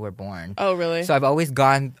time you were born. Oh, really? So I've always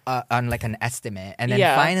gone on like an estimate. And then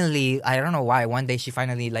Yeah. finally, I don't know why, one day she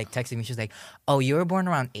finally like texted me. She was like, oh, you were born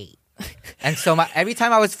around 8. And so every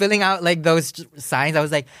time I was filling out like those signs, I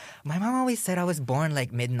was like, my mom always said I was born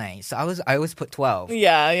like midnight. So I always put 12.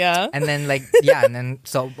 Yeah, yeah. And then like, yeah, and then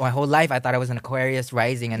so my whole life I thought I was an Aquarius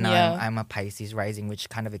rising and now Yeah. I'm a Pisces rising, which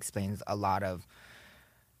kind of explains a lot of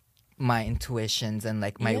my intuitions and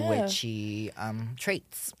like my Yeah. witchy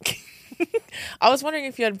traits. I was wondering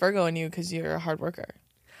if you had Virgo in you because you're a hard worker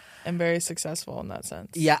and very successful in that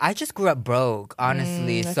sense. Yeah, I just grew up broke,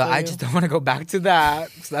 honestly. I So feel I you. just don't want to go back to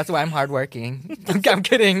that. So that's why I'm hardworking. I'm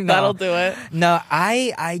kidding. No. That'll do it. No,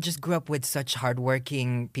 I just grew up with such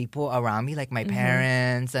hardworking people around me, like my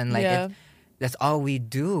parents, and like Yeah. that's all we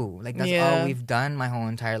do. Like that's Yeah. all we've done my whole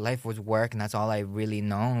entire life was work, and that's all I really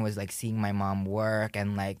known was like seeing my mom work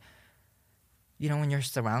and like. You know, when you're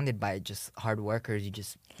surrounded by just hard workers, you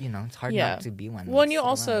just, it's hard Yeah. not to be one. Well, and you So,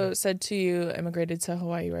 also said too, you immigrated to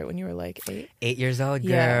Hawaii, right, when you were like 8? 8 years old, girl.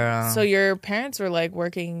 Yeah. So your parents were like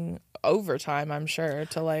working overtime, I'm sure,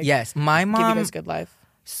 to like Yes, my give you mom. guys a good life.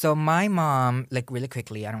 So my mom, like really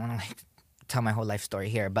quickly, I don't want to like tell my whole life story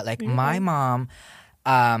here, but like my mom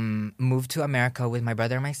moved to America with my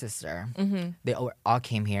brother and my sister. Mm-hmm. They all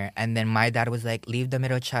came here, and then my dad was like, leave the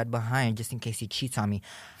middle child behind just in case he cheats on me.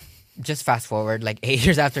 Just fast forward, like 8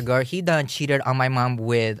 years after girl, he done cheated on my mom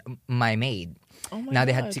with my maid. Oh my Now God.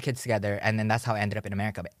 they had 2 kids together, and then that's how I ended up in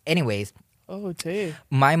America. But anyways, Oh, gee.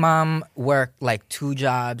 my mom worked like 2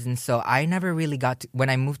 jobs, and so I never really got to, when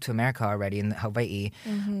I moved to America already in Hawaii,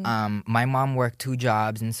 my mom worked 2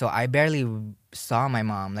 jobs, and so I barely saw my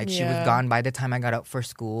mom. Like she was Yeah. gone by the time I got out for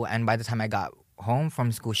school, and by the time I got home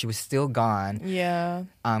from school, she was still gone. Yeah.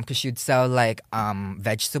 Because she would sell like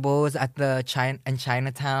vegetables at the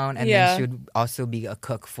Chinatown, and Yeah. then she would also be a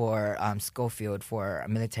cook for Schofield for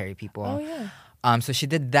military people. Oh, yeah. So she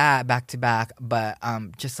did that back to back, but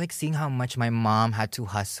just like seeing how much my mom had to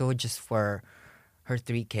hustle just for her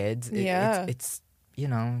 3 kids, Yeah. it's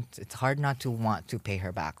it's hard not to want to pay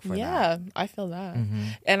her back for that. Yeah, I feel that.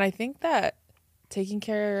 And I think that taking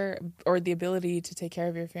care or the ability to take care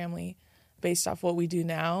of your family based off what we do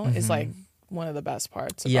now is like one of the best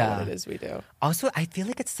parts about Yeah. what it is we do. Also, I feel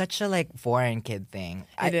like it's such a like foreign kid thing.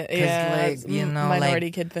 Yeah, like it's like minority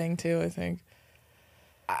kid thing too, I think.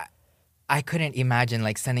 I couldn't imagine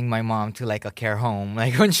like sending my mom to like a care home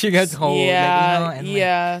like when she gets home. Yeah, like, and, like,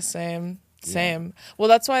 yeah, same. Well,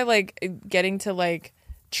 that's why like getting to like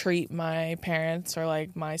treat my parents or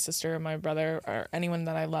like my sister or my brother or anyone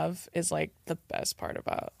that I love is like the best part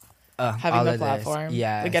about having all the of this. platform.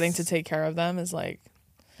 Yes. Like getting to take care of them is like,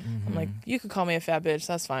 I'm like, you could call me a fat bitch,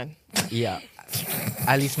 that's fine. Yeah.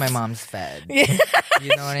 At least my mom's fed. Yeah.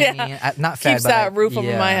 You know what I mean? Not fed, Keeps but that like, roof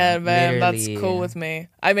over my head, man. That's literally. cool with me.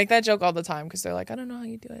 I make that joke all the time because they're like, I don't know how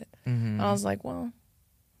you do it. And I was like, well,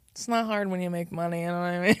 It's not hard when you make money, you know what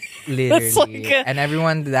I mean? Literally. And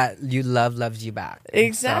everyone that you love loves you back.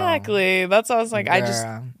 Exactly. So, that's what I was like, girl, I just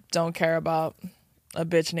don't care about a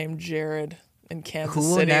bitch named Jared in Kansas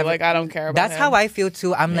City. Like, I don't care about That's him. how I feel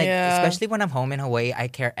too. I'm like, especially when I'm home in Hawaii, I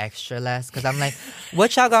care extra less. Because I'm like,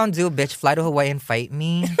 what y'all gonna do, bitch? Fly to Hawaii and fight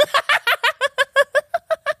me?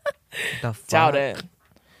 The fuck? Doubt it.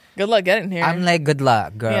 Good luck getting here. I'm like, good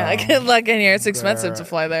luck, girl. Yeah, good luck getting here. It's expensive to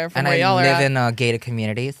fly there from and where y'all are I live at. in a gated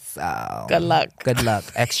community, so... Good luck. Good luck.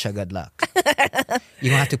 Extra good luck.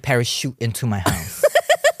 You're gonna have to parachute into my house.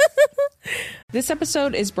 This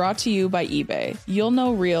episode is brought to you by eBay. You'll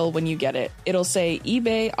know real when you get it. It'll say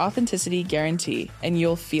eBay Authenticity Guarantee, and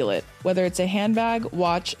you'll feel it. Whether it's a handbag,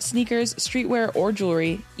 watch, sneakers, streetwear, or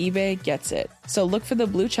jewelry, eBay gets it. So look for the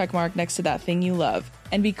blue checkmark next to that thing you love.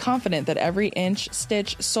 And be confident that every inch,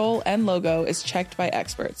 stitch, sole, and logo is checked by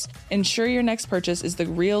experts. Ensure your next purchase is the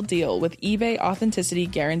real deal with eBay Authenticity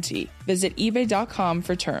Guarantee. Visit ebay.com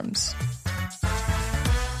for terms.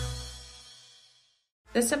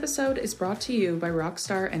 This episode is brought to you by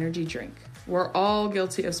Rockstar Energy Drink. We're all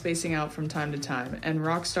guilty of spacing out from time to time, and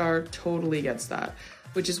Rockstar totally gets that,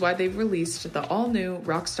 which is why they've released the all-new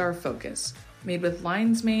Rockstar Focus, made with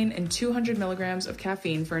lion's mane and 200 milligrams of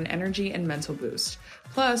caffeine for an energy and mental boost.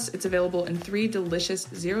 Plus, it's available in 3 delicious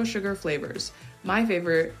zero-sugar flavors, my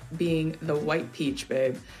favorite being the white peach,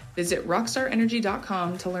 babe. Visit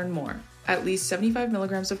rockstarenergy.com to learn more. At least 75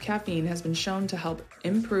 milligrams of caffeine has been shown to help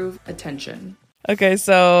improve attention. Okay,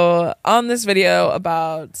 so on this video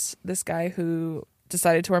about this guy who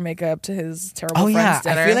decided to wear makeup to his terrible friend's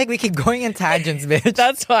dinner. I feel like we keep going in tangents, bitch.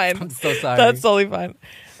 That's fine. I'm so sorry. That's totally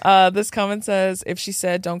fine. This comment says, if she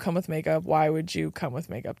said don't come with makeup, why would you come with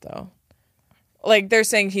makeup though? Like, they're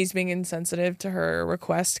saying he's being insensitive to her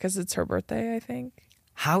request because it's her birthday, I think.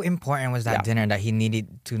 How important was that dinner that he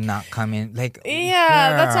needed to not come in? Like,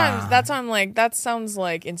 that's why I'm like, that sounds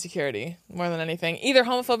like insecurity more than anything. Either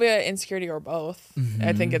homophobia, insecurity, or both. Mm-hmm.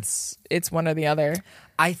 I think it's one or the other.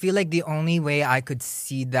 I feel like the only way I could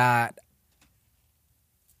see that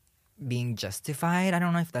being justified, I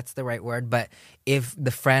don't know if that's the right word, but if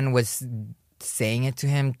the friend was saying it to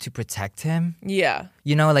him to protect him. Yeah.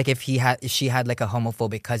 You know, like if she had like a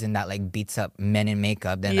homophobic cousin that like beats up men in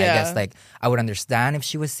makeup, then I guess like I would understand if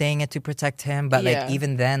she was saying it to protect him. But like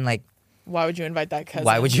even then, like, why would you invite that cousin?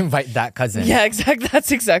 Why would you invite that cousin? Yeah, exactly.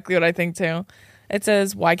 That's exactly what I think too. It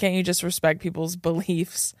says, why can't you just respect people's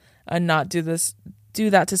beliefs and not do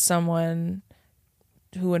that to someone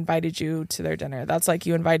who invited you to their dinner? That's like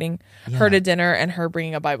you inviting her to dinner and her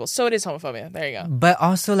bringing a Bible. So it is homophobia. There you go. But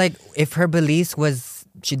also, like, if her beliefs was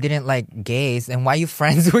she didn't like gays, and why you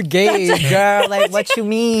friends with gays, girl? Like, what you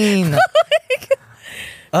mean?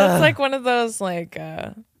 That's like one of those, like,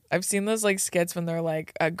 I've seen those like skits when they're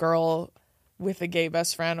like a girl with a gay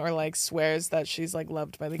best friend or like swears that she's like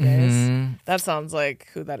loved by the gays. Mm-hmm. That sounds like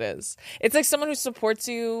who that is. It's like someone who supports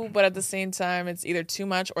you, but at the same time it's either too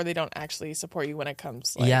much or they don't actually support you when it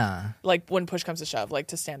comes like when push comes to shove, like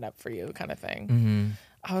to stand up for you kind of thing. Mm-hmm.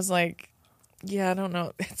 I was like, I don't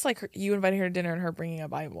know. It's like you inviting her to dinner and her bringing a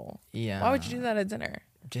Bible. Yeah. Why would you do that at dinner?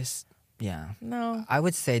 No. I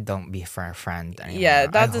would say don't be for a friend anymore. Yeah,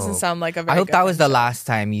 that doesn't sound like a very I hope good that was the friendship. last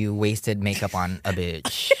time you wasted makeup on a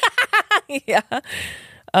bitch. Yeah.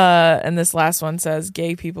 And this last one says,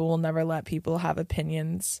 gay people will never let people have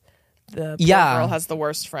opinions. The poor girl has the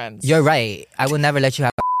worst friends. You're right. I will never let you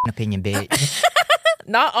have an opinion, bitch.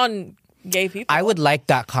 Not on gay people. I would like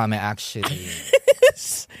that comment, actually.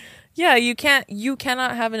 Yeah, you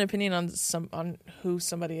cannot have an opinion on who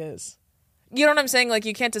somebody is. You know what I'm saying? Like,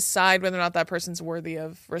 you can't decide whether or not that person's worthy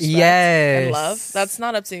of respect and love. That's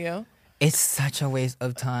not up to you. It's such a waste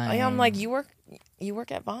of time. I'm like, you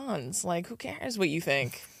work at Vons. Like, who cares what you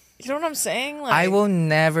think? You know what I'm saying? Like, I will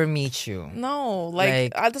never meet you. No,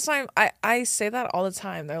 like at the time, I say that all the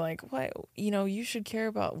time. They're like, what? You know, you should care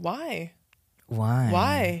about why.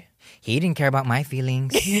 Why? He didn't care about my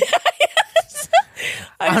feelings.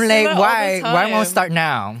 I'm like, why? Why won't start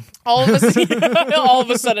now? All of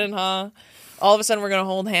a sudden, huh? All of a sudden, we're gonna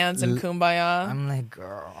hold hands and kumbaya. I'm like,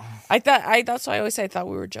 girl. That's why I always say I thought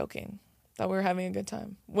we were joking. Thought we were having a good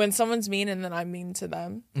time. When someone's mean and then I'm mean to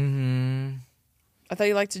them, I thought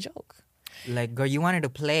you liked to joke. Like, girl, you wanted to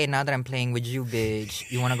play. Now that I'm playing with you,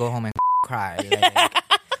 bitch, you want to go home and cry. Like,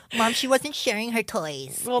 Mom, she wasn't sharing her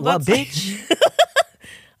toys. Well, bitch.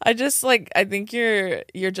 I think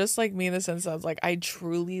you're just like me in the sense of like, I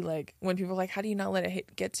truly like when people are like, how do you not let it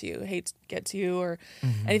hate get to you or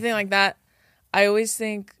anything like that? I always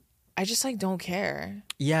think I just like don't care.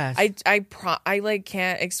 Yes. I like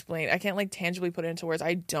can't explain. I can't like tangibly put it into words.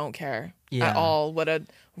 I don't care at all what a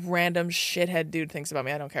random shithead dude thinks about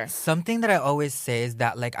me. I don't care. Something that I always say is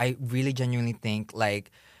that like I really genuinely think like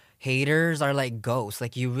haters are like ghosts.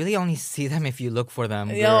 Like you really only see them if you look for them.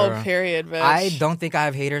 Girl. No, period, bitch. I don't think I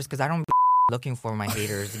have haters because I don't be looking for my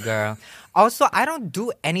haters, girl. Also, I don't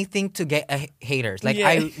do anything to get haters. Like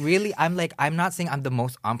I'm not saying I'm the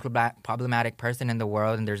most problematic person in the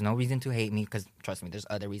world and there's no reason to hate me because trust me, there's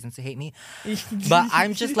other reasons to hate me. But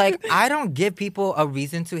I'm just like, I don't give people a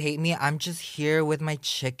reason to hate me. I'm just here with my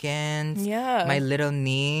chickens, my little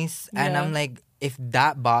niece. And I'm like, if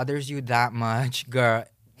that bothers you that much, girl,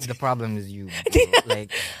 the problem is you.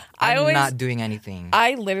 Like, I'm not doing anything.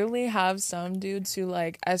 I literally have some dudes who,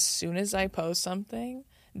 like, as soon as I post something,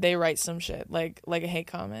 they write some shit, like a hate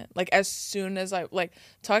comment. Like, as soon as I, like,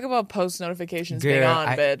 talk about post notifications being on,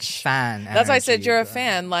 bitch. Fan. That's why I said you're a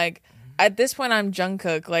fan. Like, at this point, I'm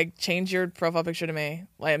Jungkook. Like, change your profile picture to me.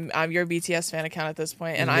 Like, I'm your BTS fan account at this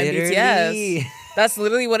point, and literally. I'm BTS. That's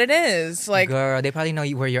literally what it is. Like, girl, they probably know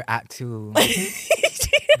where you're at, too.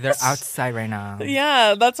 They're outside right now.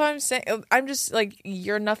 Yeah, that's what I'm saying. I'm just like,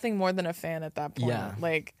 you're nothing more than a fan at that point. Yeah.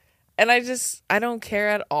 Like, and I don't care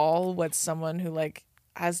at all what someone who like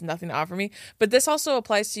has nothing to offer me. But this also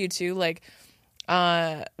applies to you too. Like,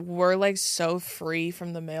 we're like so free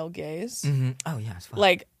from the male gaze. Mm-hmm. Oh yeah, it's fine.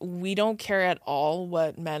 Like, we don't care at all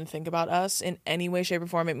what men think about us in any way, shape, or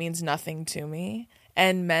form. It means nothing to me.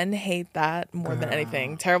 And men hate that more than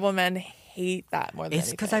anything. Terrible men hate that more than anything.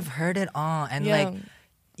 It's because I've heard it all. And like,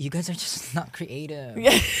 you guys are just not creative.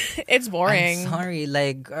 Yeah, it's boring. I'm sorry.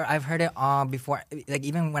 Like, girl, I've heard it all before. Like,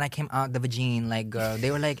 even when I came out the vagine, like, girl, they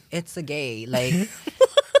were like, it's a gay. Like,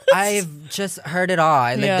 I've just heard it all.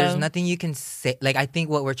 Like, there's nothing you can say. Like, I think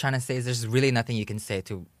what we're trying to say is there's really nothing you can say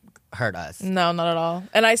to hurt us. No, not at all.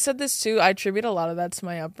 And I said this too. I attribute a lot of that to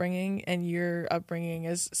my upbringing, and your upbringing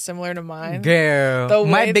is similar to mine. Girl,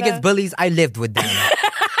 my biggest bullies, I lived with them.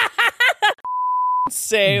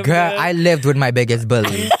 Same. Girl, I lived with my biggest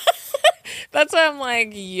bully. That's why I'm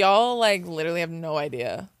like, y'all like literally have no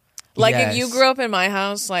idea. Like, if you grew up in my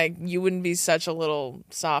house, like, you wouldn't be such a little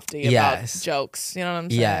softy about jokes. You know what I'm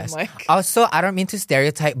saying? Yes. Like, also, I don't mean to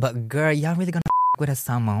stereotype, but girl, y'all really gonna with a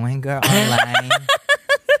Samoan girl online?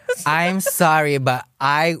 I'm sorry, but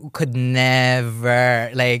I could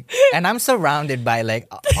never, like, and I'm surrounded by like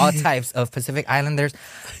all types of Pacific Islanders.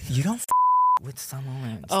 You don't with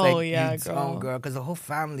Samoans. Oh, like, yeah, girl, because the whole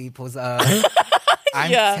family pulls up.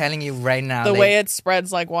 I'm telling you right now. The way it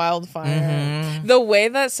spreads like wildfire. Mm-hmm. The way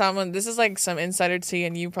that this is like some insider tea,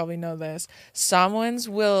 and you probably know this. Samoans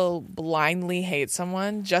will blindly hate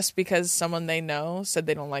someone just because someone they know said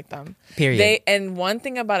they don't like them. Period. And one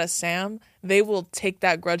thing about a Sam, they will take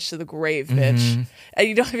that grudge to the grave, bitch.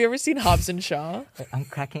 And have you ever seen Hobbs and Shaw? Wait, I'm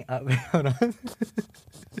cracking up. Hold on.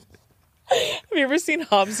 Have you ever seen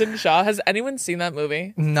Hobbs and Shaw? Has anyone seen that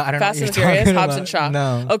movie? No, I don't Fast know. and Furious, Hobbs and Shaw.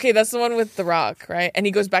 No. Okay, that's the one with The Rock, right? And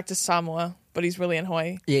he goes back to Samoa, but he's really in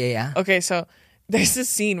Hawaii. Yeah. Okay, so there's this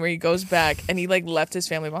scene where he goes back and he like left his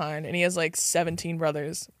family behind, and he has like 17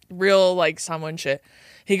 brothers. Real like Samoan shit.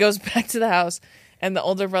 He goes back to the house, and the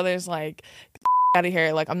older brother's like, "Get out of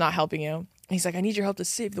here, like, I'm not helping you." And he's like, "I need your help to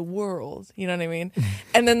save the world." You know what I mean?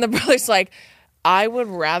 And then the brother's like, "I would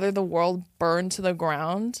rather the world burn to the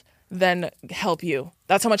ground than help you.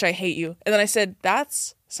 That's how much I hate you." And then I said,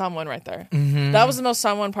 that's someone right there. Mm-hmm. That was the most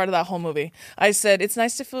someone part of that whole movie. I said, it's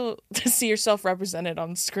nice to see yourself represented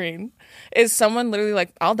on screen. Is someone literally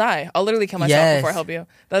like, I'll die. I'll literally kill myself before I help you.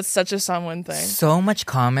 That's such a someone thing. So much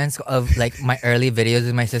comments of like my early videos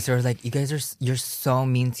with my sister was like, you're so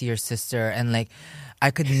mean to your sister. And like,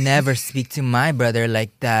 I could never speak to my brother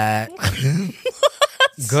like that.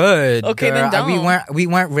 Good. Okay, girl. then don't. We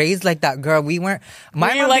weren't raised like that, girl. We weren't.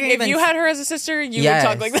 My mom like, didn't if even, you had her as a sister, you would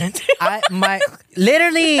talk like that too.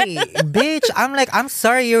 Literally, bitch. I'm like, I'm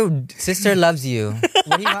sorry your sister loves you.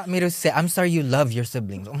 What do you want me to say? I'm sorry you love your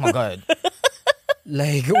siblings. Oh my god.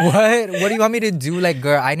 Like, what? What do you want me to do? Like,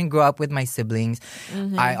 girl, I didn't grow up with my siblings.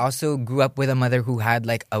 Mm-hmm. I also grew up with a mother who had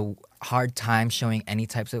like a hard time showing any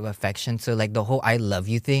types of affection. So like the whole I love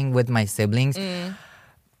you thing with my siblings.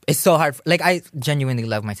 It's so hard. Like, I genuinely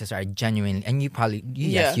love my sister. And you probably,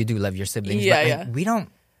 yes, you do love your siblings. Yeah, but like, we don't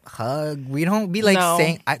hug. We don't be like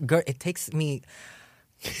saying, girl, it takes me,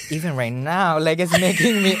 even right now, like, it's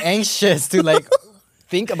making me anxious to like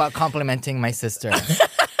think about complimenting my sister.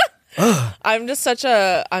 I'm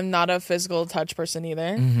not a physical touch person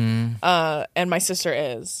either. And my sister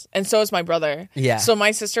is. And so is my brother. Yeah. So my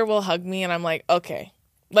sister will hug me and I'm like, okay,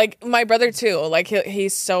 Like my brother too. Like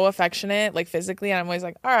he's so affectionate, like physically, and I'm always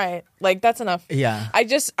like, all right, like that's enough. Yeah.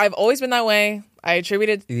 I've always been that way. I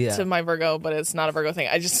attribute it to my Virgo, but it's not a Virgo thing.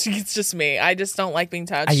 It's just me. I just don't like being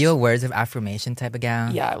touched. Are you a words of affirmation type of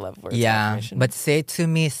gal? Yeah, I love words of affirmation. But say it to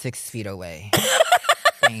me 6 feet away.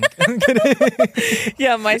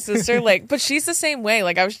 Yeah, my sister, like, but she's the same way.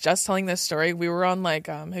 Like, I was just telling this story. We were on, like,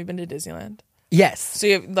 have you been to Disneyland? Yes. So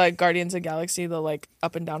you have, like, Guardians of the Galaxy, the, like,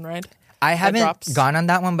 up and down ride? I haven't gone on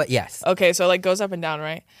that one, but yes. Okay, so, like, goes up and down,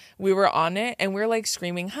 right? We were on it, and we were, like,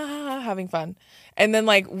 screaming, ha, ha, ha, having fun. And then,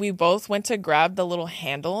 like, we both went to grab the little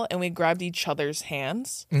handle, and we grabbed each other's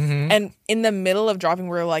hands. Mm-hmm. And in the middle of dropping,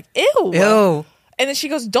 we were like, ew. Ew. And then she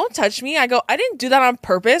goes, don't touch me. I go, I didn't do that on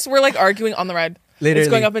purpose. We're, like, arguing on the ride. Literally.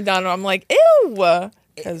 It's going up and down, and I'm like, ew.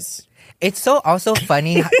 Because it's so also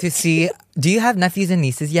funny to see. Do you have nephews and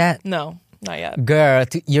nieces yet? No, not yet. Girl,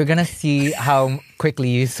 you're going to see how quickly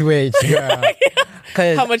you switch, girl.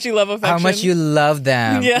 How much you love affection. How much you love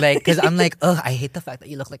them. Yeah. Like, because I'm like, ugh, I hate the fact that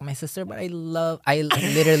you look like my sister, but I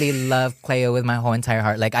literally love Cleo with my whole entire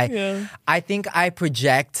heart. Like, I think I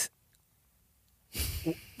project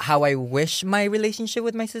how I wish my relationship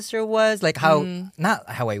with my sister was. Like, how, not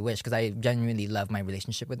how I wish, because I genuinely love my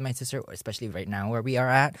relationship with my sister, especially right now where we are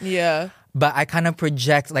at. Yeah. But I kind of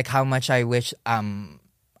project, like, how much I wish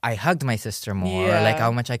I hugged my sister more, or like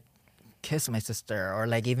how much I kiss my sister, or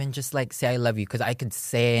like even just like say I love you, because I could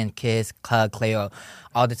say and kiss, hug Cleo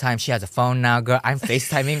all the time. She has a phone now, girl. I'm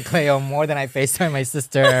FaceTiming Cleo more than I FaceTime my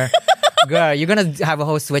sister. Girl, you're gonna have a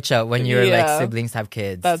whole switch up when your like siblings have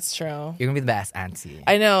kids. That's true. You're gonna be the best auntie.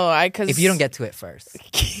 I know. Cause if you don't get to it first.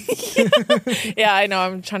 Yeah, I know.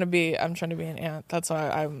 I'm trying to be an aunt. That's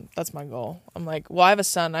why that's my goal. I'm like, well, I have a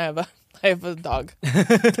son. I have a dog.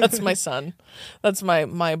 That's my son. That's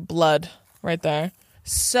my blood right there.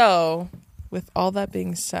 So, with all that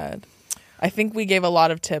being said, I think we gave a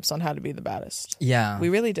lot of tips on how to be the baddest. Yeah. We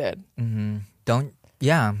really did. Mm-hmm.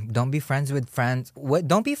 Don't be friends with friends.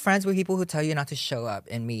 Don't be friends with people who tell you not to show up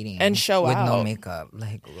in meetings and show with out. No makeup.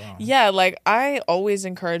 Like, yeah, like I always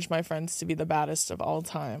encourage my friends to be the baddest of all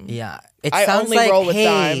time. Yeah, I only roll with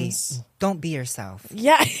dimes. Don't be yourself.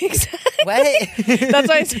 Yeah, exactly. What? That's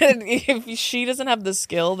why I said if she doesn't have the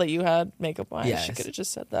skill that you had makeup wise, she could have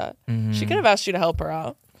just said that. Mm-hmm. She could have asked you to help her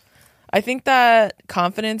out. I think that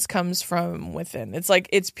confidence comes from within. It's like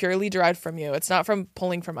it's purely derived from you. It's not from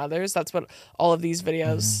pulling from others. That's what all of these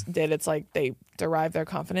videos did. It's like they derive their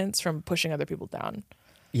confidence from pushing other people down.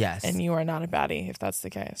 Yes. And you are not a baddie if that's the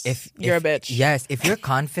case. If you're a bitch. Yes. If your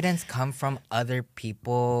confidence come from other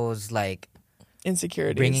people's like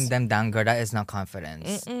insecurities, bringing them down, girl, that is not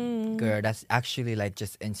confidence. Girl, that's actually like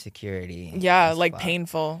just insecurity. Yeah, like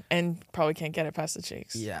painful, and probably can't get it past the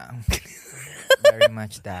cheeks. Yeah. Very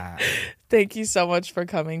much that. Thank you so much for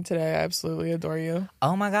coming today. I absolutely adore you.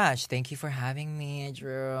 Oh my gosh. Thank you for having me,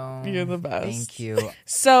 Drew. You're the best. Thank you.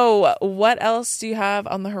 So what else do you have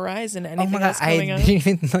on the horizon? Anything else coming I didn't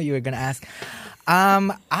even know you were going to ask.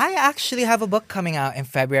 I actually have a book coming out in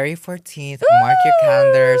February 14th. Mark your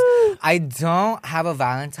calendars. I don't have a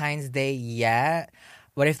Valentine's Day yet.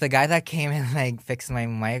 But if the guy that came and like fixed my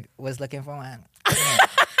mic was looking for one.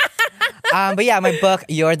 But yeah, my book,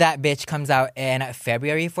 You're That Bitch, comes out in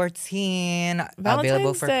February 14.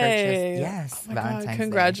 Available for purchase. Yes, oh Valentine's Day.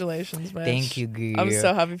 Congratulations, man. Thank you, girl. I'm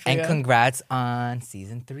so happy for you. And congrats on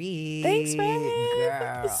season 3. Thanks, man.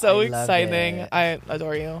 Girl, so exciting. I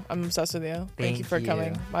adore you. I'm obsessed with you. Thank you for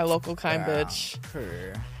coming. My local kind bitch.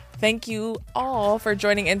 Thank you all for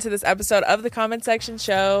joining into this episode of the Comment Section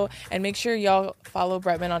Show. And make sure y'all follow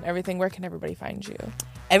Bretman on everything. Where can everybody find you?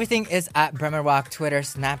 Everything is at Bretman Rock, Twitter,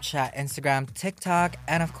 Snapchat, Instagram, TikTok,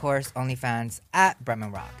 and of course, OnlyFans at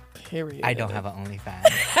Bretman Rock. Period. I don't have an OnlyFans.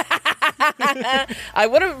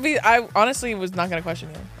 I honestly was not going to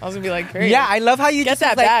question you. I was going to be like, period. Yeah, I love how you get just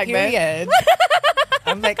that like, bag, period. Man.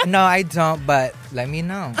 I'm like, no, I don't, but let me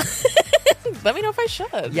know. Let me know if I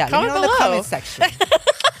should. Yeah, comment let me know below. in the comment section.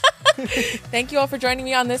 Thank you all for joining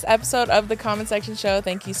me on this episode of the Comment Section Show.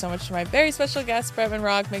 Thank you so much to my very special guest, Bretman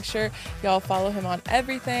Rock. Make sure y'all follow him on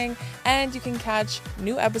everything, and you can catch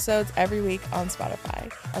new episodes every week on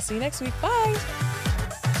Spotify. I'll see you next week. Bye.